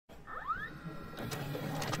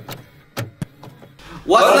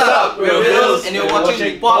What's up? We're Villes and you're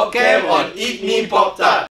watching Popcam on Eat Me Pop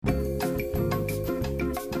Tart.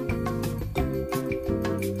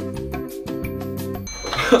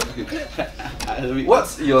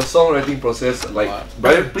 What's your songwriting process like?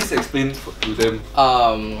 Brian, please explain to them.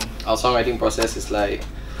 Our songwriting process is like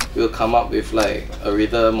we'll come up with like a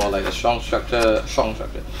rhythm or like a song structure,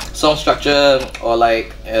 or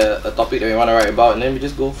like a topic that we want to write about, and then we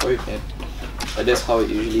just go for it. And that's how it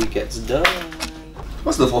usually gets done.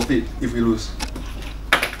 What's the forfeit if we lose?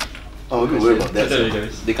 Oh, we're worried about that.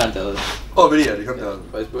 They can't tell us. Oh really? Yeah, they can't tell.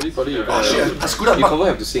 But it's probably you. Oh shit! I screwed up. You probably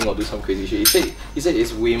have to sing or do some crazy shit. He said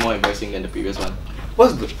it's way more embarrassing than the previous one.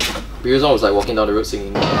 What's the previous one was like walking down the road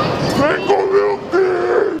singing.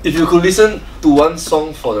 If you could listen to one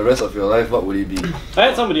song for the rest of your life, what would it be? I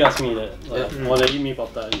had somebody ask me that on the Eat Me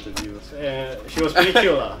Pop Tart interviews. She was pretty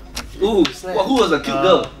cute lah. Ooh, snap. Who was the cute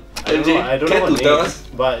girl? MJ? I don't know her name,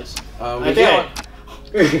 but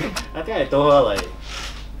I think I told her like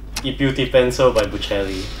I Beauty Pencil by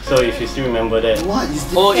Buccelli. So if you still remember that. What is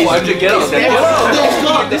this? Oh, it's MJ, get out.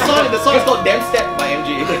 The song is called Damn Step by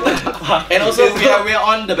MJ. And also we are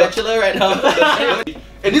on The Bachelor right now.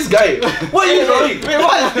 And this guy, what are you drawing? Wait,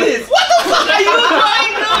 what is this? What the fuck are you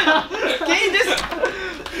drawing, dude? Can you just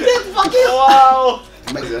fucking wow?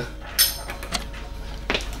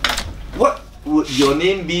 What would your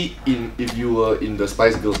name be if you were in the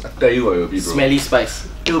Spice Girls? I tell you what it will be, bro. Smelly Spice.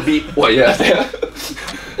 It will be what? Yeah.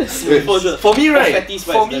 For me, right? It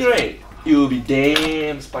will be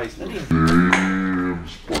damn spicy. Let me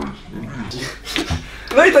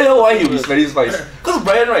tell you why he will be Smelly Spice. Cause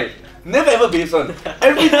Brian, right? Never ever based on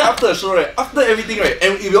everything after a show, right? After everything, right?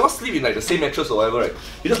 And if we all sleep in like the same mattress or whatever, right?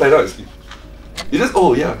 You just lie down and sleep. You just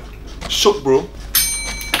yeah, shook, bro.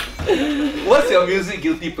 What's your music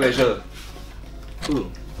guilty pleasure?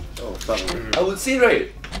 Oh fuck. I would say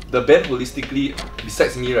right, the band holistically,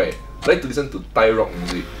 besides me, right, I like to listen to Thai rock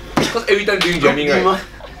music. Because every time during jamming, right,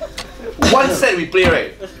 one set we play,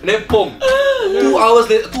 right, and then boom, 2 hours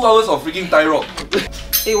later, 2 hours of freaking Thai rock.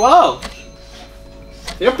 Hey, wow!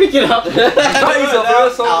 You pick it up. What is your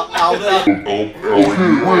favorite song?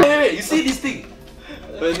 Wait, you see this thing?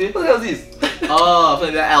 What the hell is this? Oh,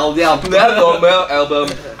 from the album. The normal album.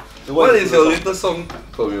 What is your latest song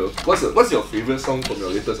from your? What's your favorite song from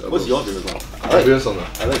your latest album? What's your favorite song? My favorite song?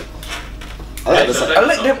 I like the song. I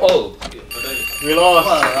like them all. We lost.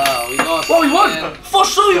 We lost. What we won? Man. For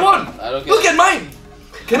sure we won. I don't care. Look at mine.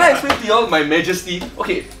 Can I explain to y'all my majesty?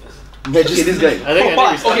 Okay. Okay, this guy. I think we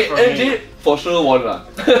start okay, from MJ me. for sure won lah.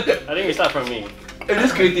 I think we start from me. And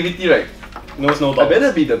this creativity, right? No I snowball.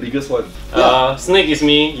 better be the biggest one. Snake is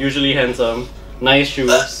me, usually handsome, nice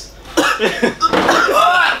shoes.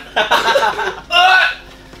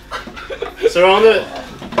 Surrounded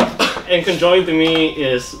and conjoined to me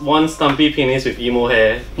is one stumpy penis with emo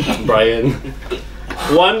hair, Brian.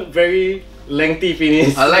 One very lengthy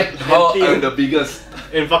penis. I like how I'm the biggest.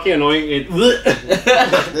 And fucking annoying it.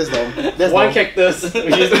 That's dumb. That's One dumb. cactus,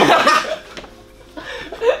 which is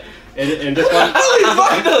and this one.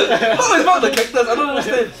 How is Mark the cactus? I don't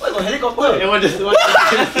understand. What's a helicopter? And one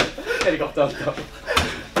helicopter on top.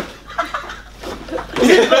 Is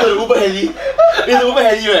it the Uber heli? It's the Uber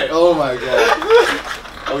heli, right? Oh my god.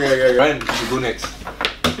 Okay. Ryan, you go next.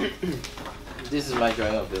 This is my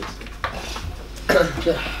drawing of this.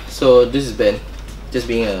 So this is Ben, just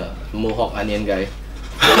being a mohawk onion guy.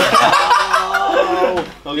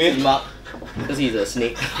 Okay. Mark, because he's a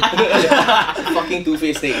snake. Fucking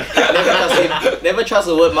two-faced snake. Never trust him. Never trust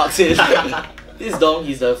the word Mark says. This is Dom.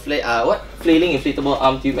 He's the flailing inflatable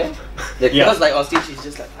arm tube man. Because like on stage he's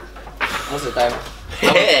just like most of the time.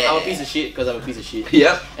 I'm a piece of shit because I'm a piece of shit.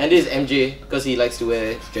 Yep. And this is MJ because he likes to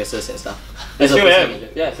wear dresses and stuff. It's still person. am.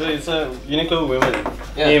 Yeah. So it's a Uniqlo women.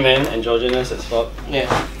 Yeah. Hey man, androgynous as fuck. Yeah.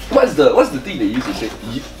 What's the thing they used to say?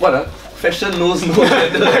 What Fashion knows no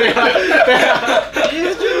gender.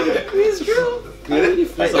 It's true.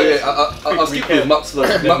 Okay, I'll skip to Mark's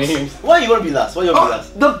first. Mark's. Why you want to be last? Why you want to be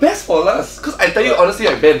last? The best for last. Cause I tell you honestly,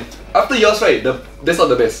 like Ben, after yours, right, that's not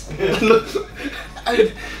the best.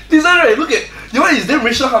 This one, right, look at your one is damn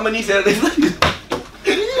racial harmony. That's That's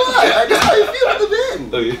how you feel at the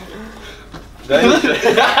band.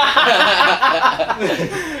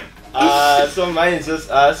 okay. So mine is just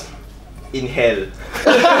us in hell. 1,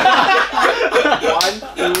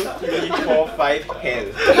 2, 3, 4, 5, hell.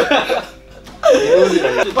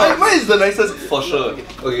 Mine is the nicest for sure.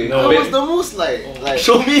 Okay. No, That was the most like.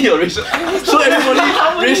 Show me your racial. Show everybody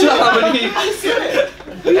racial harmony.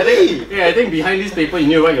 I think behind this paper you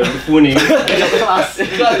knew what your full name. Your class.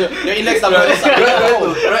 Your index number.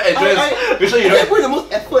 Right address. Make sure you You write. put the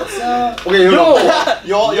most effort, sir. Okay,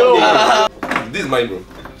 Yo! Your This this is mine, bro.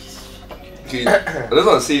 Okay, I just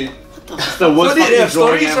want to say. It's the worst So they have fucking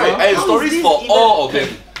drawing stories, ever. right? I have How is stories this for even- all of them.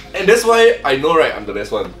 And that's why I know, right, I'm the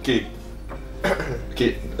best one. Okay.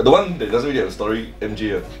 Okay, the one that doesn't really have a story,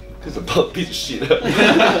 MJ. He's a piece of shit.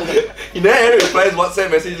 He never replies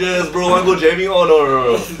WhatsApp messages, bro. Want to go jamming? Oh,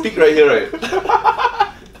 no. Pick right here, right?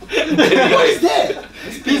 What is that?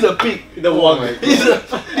 He's a pig. The one. He's a.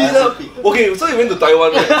 Okay, so he went to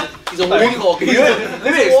Taiwan, right? He's a warthog.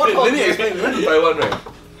 Let me explain. We went to Taiwan, right?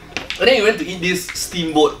 And then we went to eat this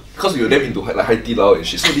steamboat because we were damn into like Hai-Di Lao and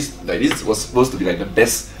shit. So this was supposed to be like the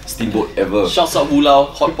best steamboat ever. Shouts out Wulau,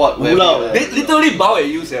 hot pot, wherever Wulau, you are. They literally bow at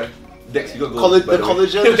you, yeah. Dex, you got go. The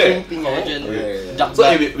collagen thing. Collagen, Yeah. duck So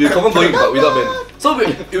blood. we come going but without Ben. So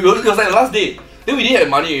it was like the last day. Then we didn't have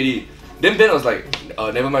money already. Then Ben was like,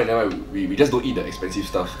 never mind. We just don't eat the expensive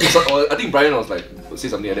stuff. So I think Brian was like, say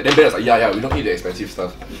something like that. Then Ben was like, yeah, we don't eat the expensive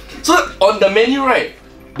stuff. So on the menu, right,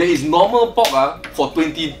 there is normal pork for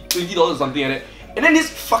 $20 or something like that. And then this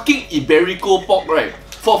fucking Iberico pork, right,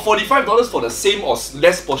 for $45 for the same or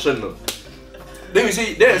less portion. Then I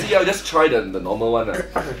say, yeah, just try the normal one.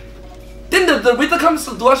 Then the waiter comes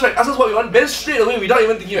to us, right, asks us what we want. Ben straight away, without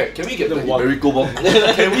even thinking, right, can we get the Iberico pork?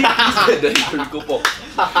 Can we please get the Iberico pork?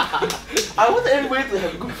 I want everybody to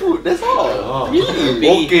have good food. That's all. Oh. Really?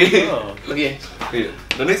 Okay. Oh. Okay. Okay,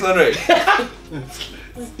 the next one, right,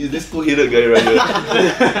 is this two-headed guy right here.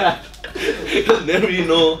 Never really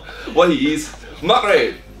know what he is. Mark,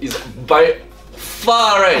 right, is by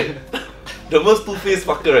far, right, the most two-faced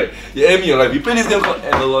fucker, right, you ever in your life. You play this game called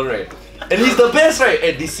Avalon, right, and he's the best, right,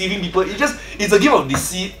 at deceiving people. It's a game of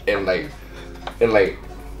deceit and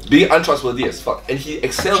being untrustworthy as fuck, and he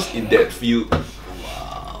excels in that field.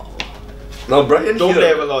 Wow. Now Brian Don't here,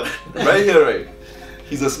 play Avalon. right here, right,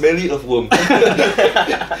 he's a smelly earthworm.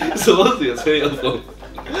 He's supposed to be a smelly earthworm.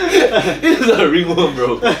 This is a ringworm,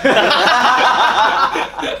 bro. But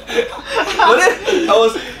then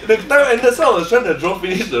the time ended, so I was trying to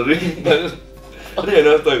finish the ring. I think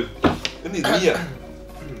another time. Then it's me,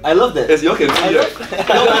 I love that. as you all can see, right?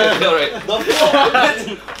 Right. That's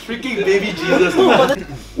freaking baby Jesus.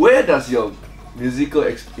 Where does your musical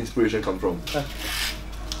inspiration come from?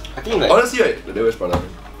 I think like Honestly, right, the Devil Wears Prada.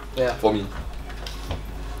 Yeah. For me,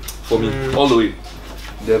 all the way.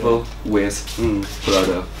 Devil Wears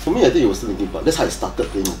Prada. for me, I think it was still Linkin Park. That's how I started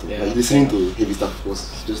playing. Yeah. Like listening to heavy stuff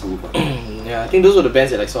was just Linkin Park. Yeah, I think those were the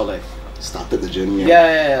bands that like sort of like Started the journey.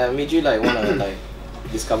 yeah, made you like wanna like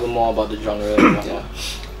discover more about the genre and whatnot.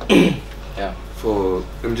 Yeah. For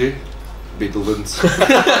MJ, Beethoven's.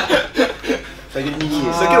 Second Second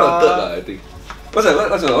or third lah, I think.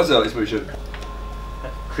 What's your inspiration?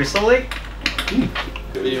 Crystal Lake?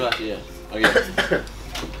 Pretty much, yeah. Okay.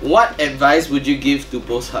 What advice would you give to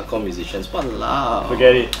post-hardcore musicians? Walao.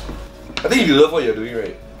 Forget it. I think if you love what you're doing,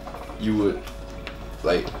 right, you would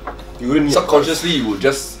like You wouldn't need subconsciously you would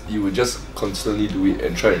just constantly do it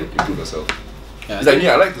and try to improve yourself. Yeah, It's like me,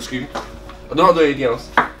 I like to scream. I don't know how to do anything else.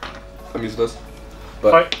 I'm useless.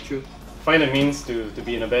 But true. Find a means to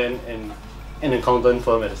be in a band and an accountant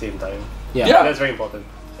firm at the same time. Yeah. That's very important.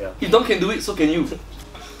 Yeah. if Dom can do it, so can you.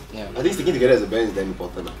 Yeah. I think sticking together as a band is damn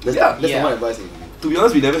important. That's Yeah. my advice. To be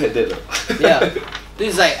honest, we never had that. Yeah.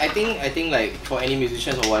 This is like I think like for any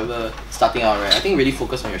musicians or whatever starting out, right? I think really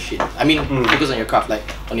focus on your shit. I mean, focus on your craft, like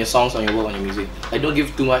on your songs, on your work, on your music. Like don't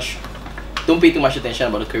pay too much attention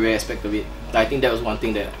about the career aspect of it. Like, I think that was one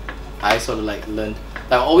thing that I sort of like learned.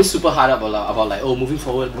 Like always super hard about like, oh, moving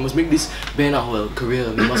forward, we must make this band our career.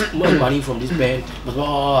 We must earn money from this band. Blah, blah,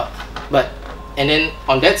 blah. But and then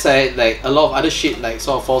on that side, like a lot of other shit like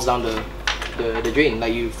sort of falls down the drain.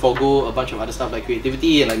 Like you forgo a bunch of other stuff like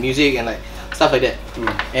creativity and like music and like stuff like that.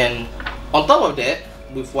 And on top of that,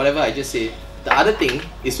 with whatever I just said, the other thing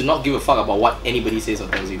is to not give a fuck about what anybody says or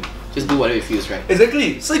tells you. Just do whatever it feels right.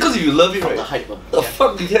 Exactly. So because if you love it, The right, hype. the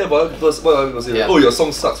fuck do you care about what other people say? Like, Yeah. oh, your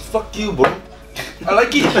song sucks. Fuck you, bro. I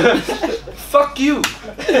like it. Fuck you.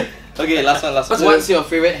 Okay, last one. What's What's your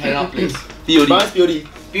favorite hangout place? POD. POD.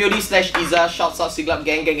 POD/Iza, shouts out Siglap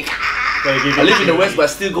gang. I live in the west, but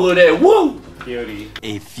still go there. Woo! POD.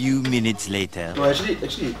 A few minutes later. No, actually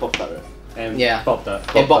it popped up, right? And Yeah. popped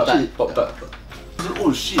up. And Bob Actually, that. popped up.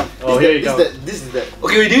 Oh shit. Oh, here you go. This is that.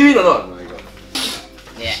 Okay, we do it or Oh not? my god.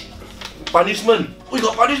 Yeah. Punishment. We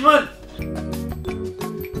got punishment.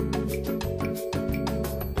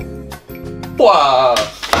 Wow.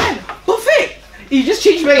 Perfect! You just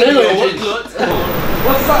changed back into your work clothes.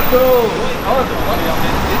 What's up, bro?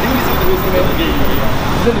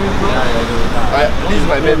 This is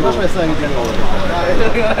my band.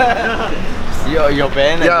 Your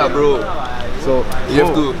band? Yeah, bro. So you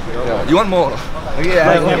have to. Yeah. You want more? Okay,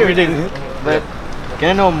 I want everything. But Can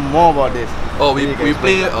I know more about this? Oh, we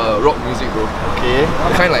play rock music, bro. Okay.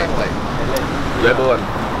 Kind of like rebel one.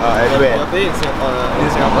 Everywhere. in Singapore. In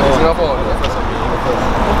Singapore.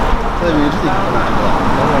 So we usually.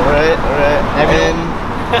 Alright. And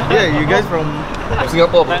yeah, you guys from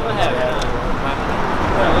Singapore, bro.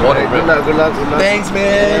 Good luck. Thanks,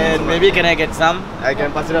 man. And maybe can I get some? I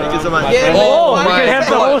can pass it on. Thank you so much. Yeah. Oh you my can have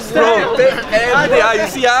the god, whole stack. bro.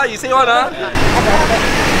 Everything, you say one,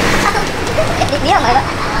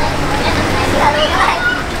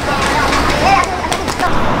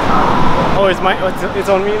 Oh, it's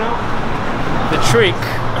on me now? The trick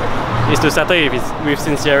is to settle it with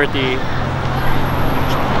sincerity.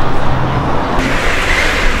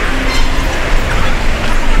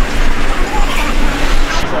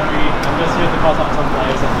 Sorry, I'm just here to pass out some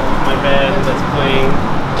flyers of my band that's playing.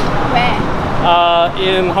 Where?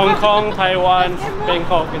 In Hong Kong, Taiwan,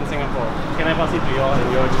 Bangkok, and Singapore. Can I pass it to you all?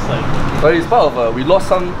 And you're just like... But it's part of we lost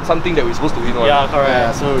something that we're supposed to win on. Yeah,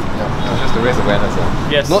 correct. So just to raise awareness.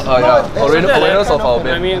 Yes. Not awareness of our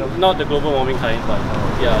band. I mean, not the global warming kind, but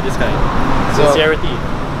yeah, this kind. So- Sincerity.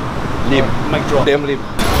 Lame. Mic drop. Damn lame.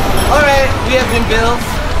 Alright, we have been Villes.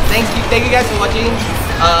 Thank you guys for watching.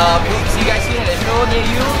 We hope to see you guys soon at a show near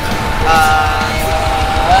you.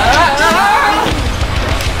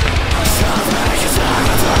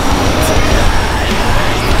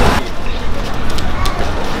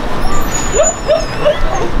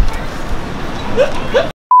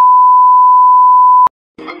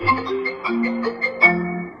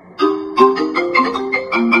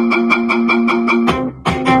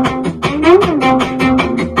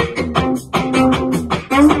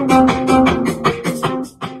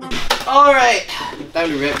 Alright, time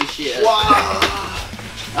to wrap this shit up.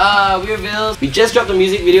 Wow. We're Villes. We just dropped a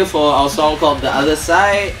music video for our song called The Other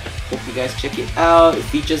Side. Hope you guys check it out. It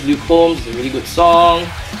features Luke Holmes. It's a really good song.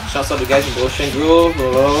 Shouts out to the guys from Ocean Grove.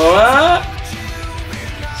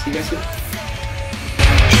 See you guys soon.